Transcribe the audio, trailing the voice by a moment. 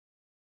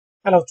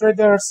Hello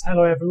traders,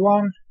 hello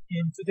everyone.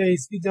 In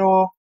today's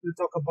video, we'll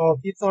talk about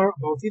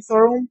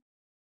Ethereum,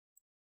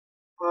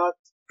 but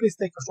please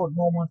take a short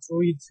moment to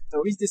read the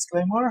risk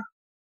disclaimer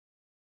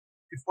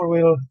before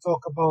we'll talk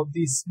about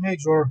this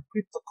major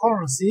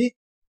cryptocurrency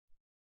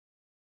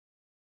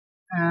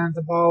and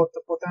about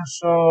the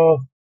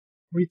potential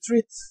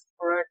retreat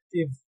or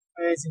active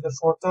phase in the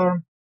short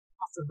term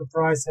after the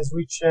price has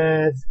reached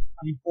an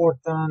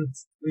important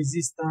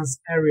resistance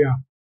area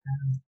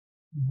and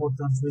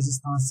important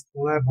resistance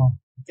level.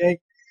 Okay,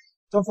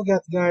 don't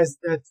forget guys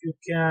that you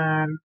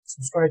can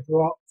subscribe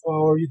to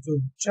our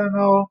YouTube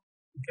channel,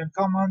 you can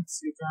comment,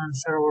 you can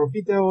share our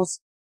videos,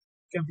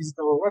 you can visit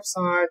our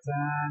website,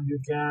 and you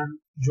can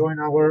join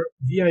our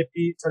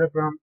VIP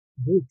Telegram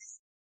group.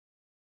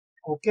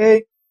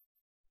 Okay,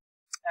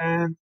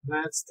 and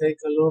let's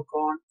take a look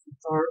on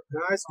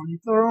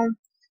Ethereum.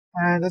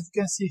 And as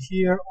you can see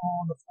here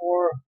on the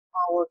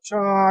 4-hour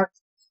chart,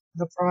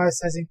 the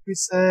price has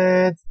increased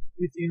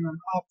within an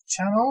up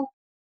channel,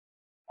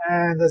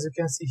 and as you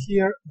can see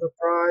here, the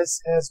price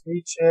has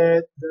reached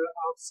the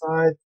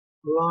upside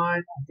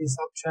line of this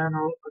up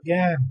channel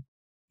again.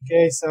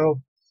 Okay,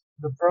 so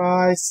the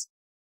price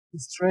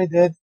is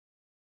traded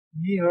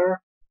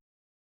near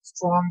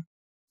strong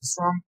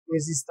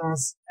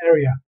resistance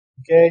area.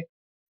 Okay,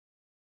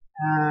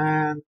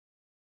 and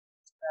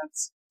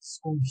let's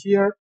zoom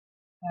here.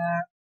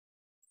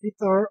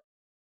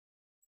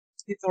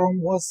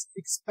 Ethereum was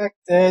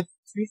expected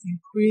to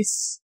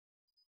increase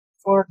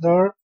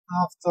further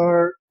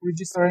after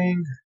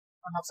registering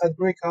an upside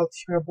breakout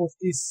here above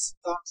this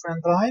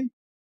downtrend line.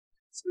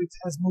 So it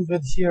has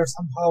moved here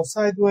somehow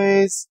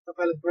sideways. The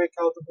valid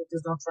breakout above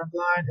this downtrend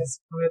line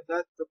has signified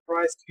that the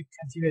price could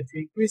continue to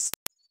increase.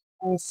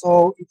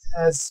 Also, it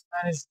has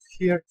managed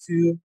here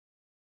to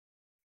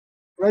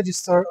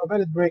register a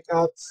valid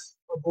breakout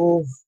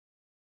above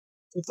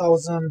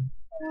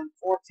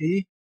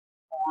 2040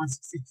 on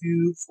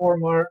 62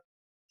 former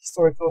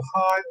historical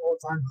high,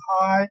 all-time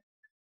high,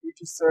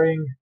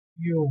 registering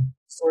new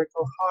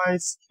historical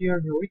highs here,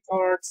 new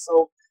records.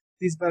 So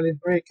this valid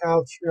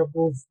breakout here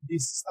above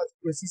this static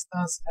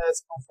resistance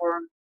has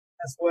confirmed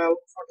as well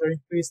further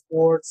increase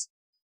towards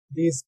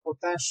this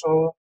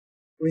potential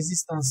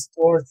resistance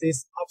towards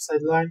this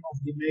upside line of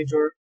the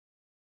major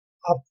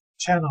up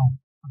channel.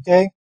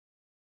 Okay,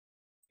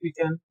 we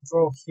can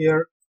draw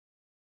here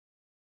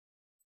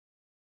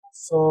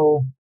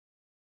so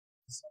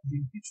the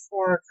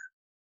pitchfork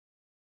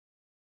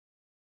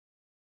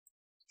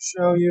to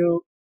show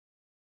you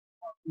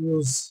how to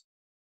use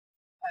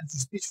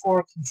entry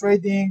pitchfork in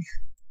trading.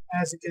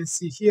 As you can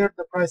see here,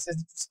 the price has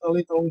decreased a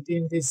little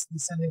within this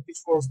descending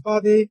pitchfork's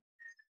body,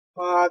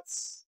 but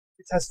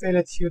it has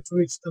failed here to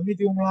reach the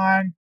medium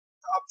line,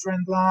 the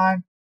uptrend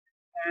line,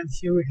 and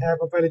here we have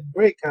a valid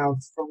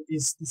breakout from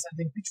this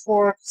descending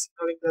pitchfork,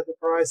 signaling that the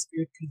price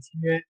will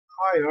continue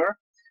higher.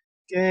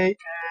 Okay,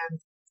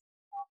 and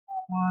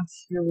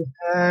here we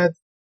had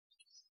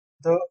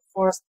the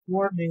first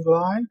warning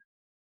line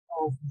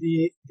of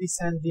the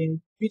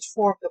descending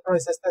pitchfork. The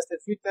price has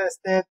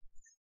retested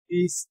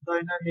this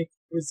dynamic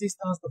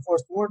resistance, the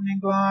first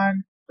warning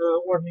line. The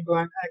warning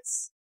line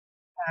acts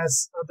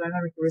as a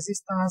dynamic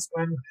resistance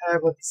when we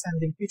have a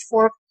descending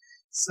pitchfork.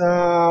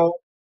 So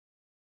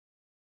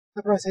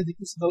the price has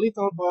decreased a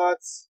little,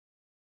 but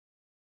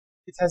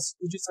it has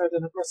registered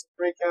an aggressive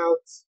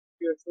breakout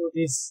here through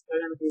this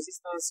dynamic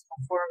resistance,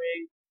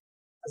 confirming,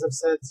 as I've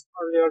said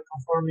earlier,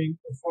 confirming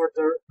a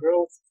further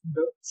growth in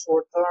the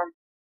short term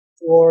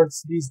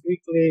towards these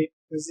weekly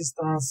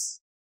resistance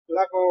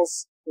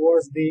levels,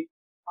 towards the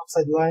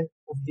upside line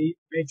of the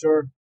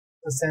major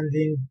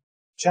ascending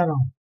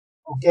channel.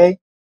 Okay,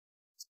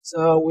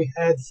 so we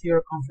had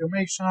here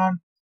confirmation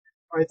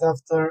right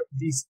after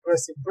this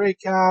aggressive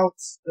breakout.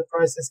 The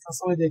price has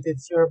consolidated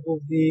here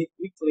above the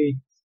weekly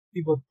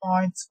pivot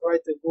point,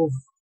 right above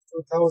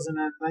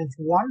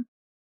 2091.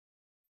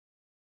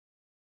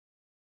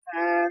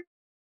 And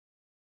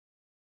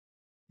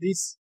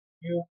this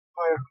new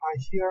higher high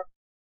here,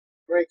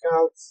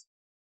 breakout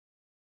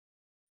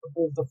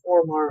above the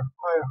former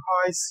higher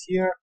highs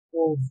here,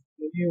 above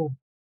the new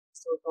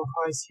historical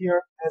highs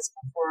here, has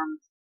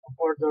confirmed a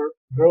further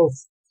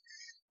growth.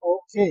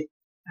 Okay,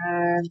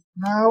 and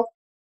now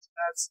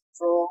let's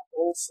draw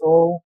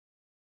also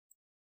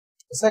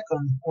the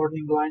second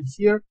warning line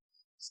here.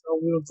 So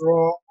we'll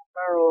draw a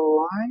parallel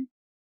line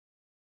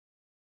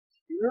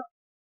here.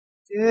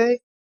 Okay, and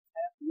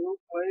we'll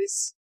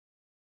place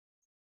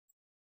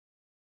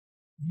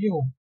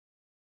new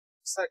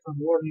second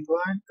warning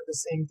line at the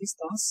same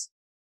distance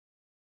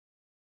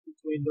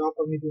between the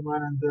upper medium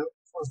line and the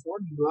first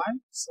warning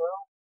line. So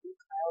we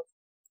have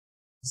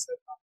the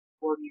second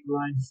warning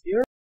line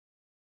here.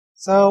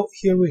 So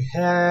here we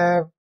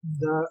have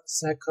the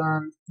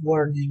second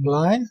warning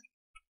line.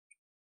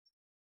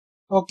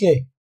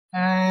 Okay,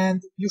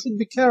 and you should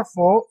be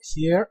careful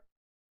here,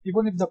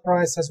 even if the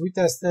price has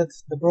retested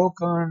the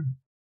broken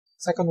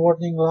second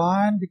warning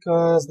line,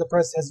 because the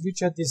price has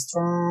reached this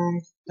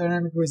strong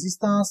dynamic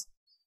resistance.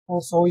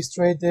 Also is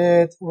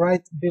traded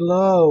right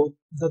below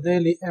the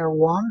daily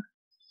R1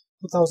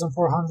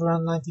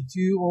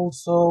 2,492,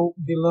 also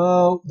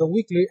below the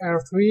weekly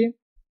R3,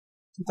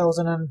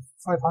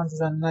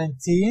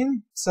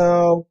 2,519.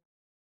 So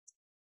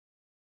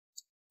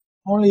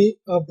only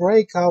a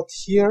breakout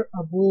here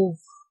above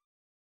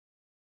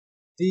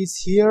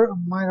this here, a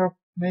minor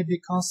maybe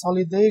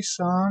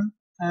consolidation,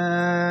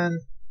 and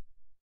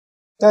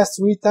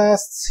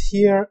retests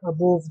here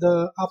above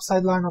the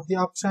upside line of the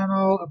up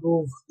channel,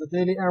 above the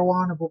daily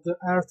R1, above the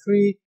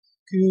R3,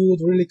 could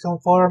really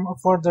confirm a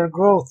further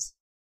growth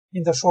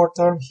in the short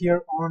term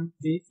here on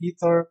the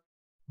Ether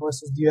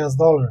versus the US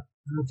dollar.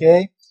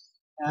 Okay,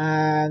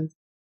 and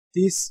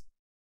this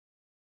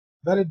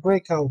valid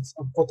breakout,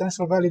 a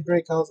potential valid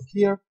breakout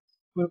here,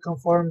 will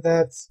confirm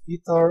that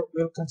Ether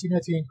will continue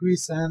to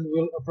increase and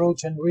will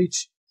approach and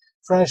reach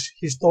fresh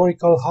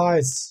historical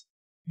highs,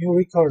 new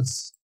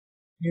records,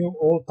 new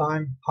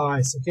all-time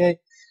highs. Okay,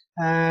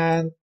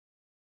 and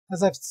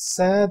as I've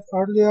said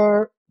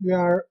earlier, we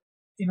are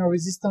in a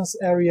resistance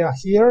area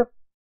here,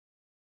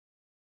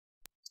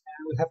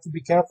 and we have to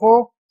be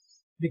careful,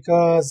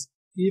 because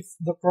if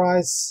the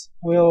price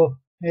will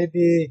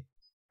maybe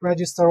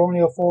register only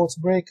a false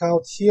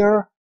breakout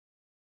here,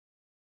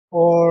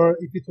 or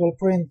if it will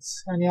print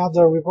any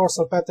other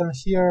reversal pattern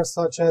here,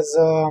 such as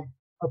a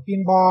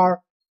pin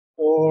bar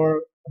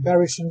or a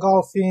bearish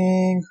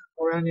engulfing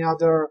or any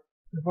other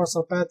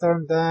reversal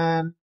pattern,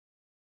 then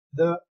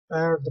the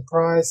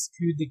price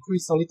could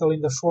decrease a little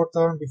in the short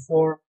term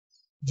before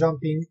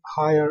jumping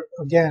higher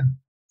again.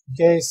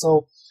 Okay,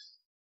 so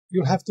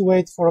you'll have to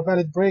wait for a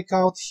valid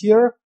breakout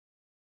here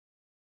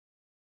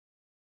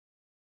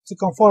to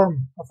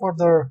confirm a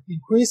further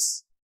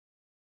increase,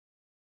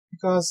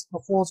 because a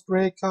false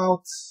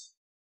breakout,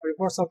 a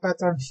reversal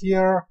pattern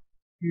here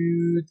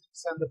could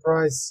send the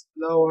price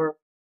lower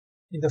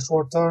in the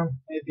short term,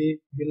 maybe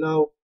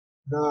below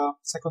the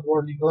second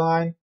warning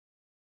line,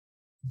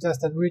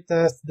 test and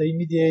retest the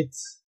immediate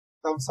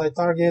downside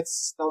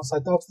targets,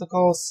 downside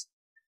obstacles,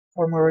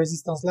 former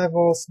resistance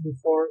levels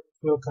before it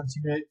will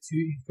continue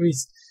to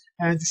increase.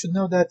 And you should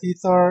know that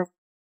Ether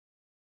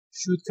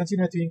should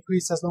continue to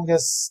increase as long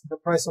as the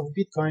price of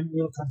Bitcoin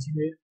will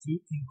continue to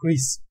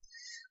increase.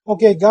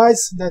 Okay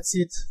guys, that's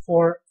it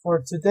for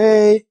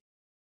today.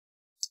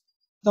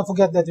 Don't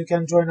forget that you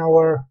can join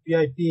our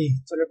VIP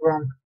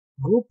Telegram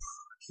group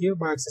here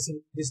by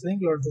accessing this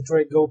link, Learn to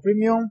Trade Go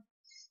Premium.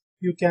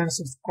 You can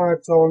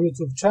subscribe to our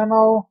YouTube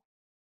channel.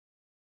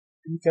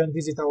 You can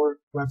visit our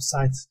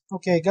website.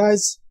 Okay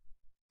guys,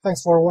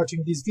 thanks for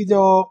watching this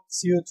video.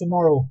 See you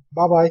tomorrow.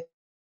 Bye bye.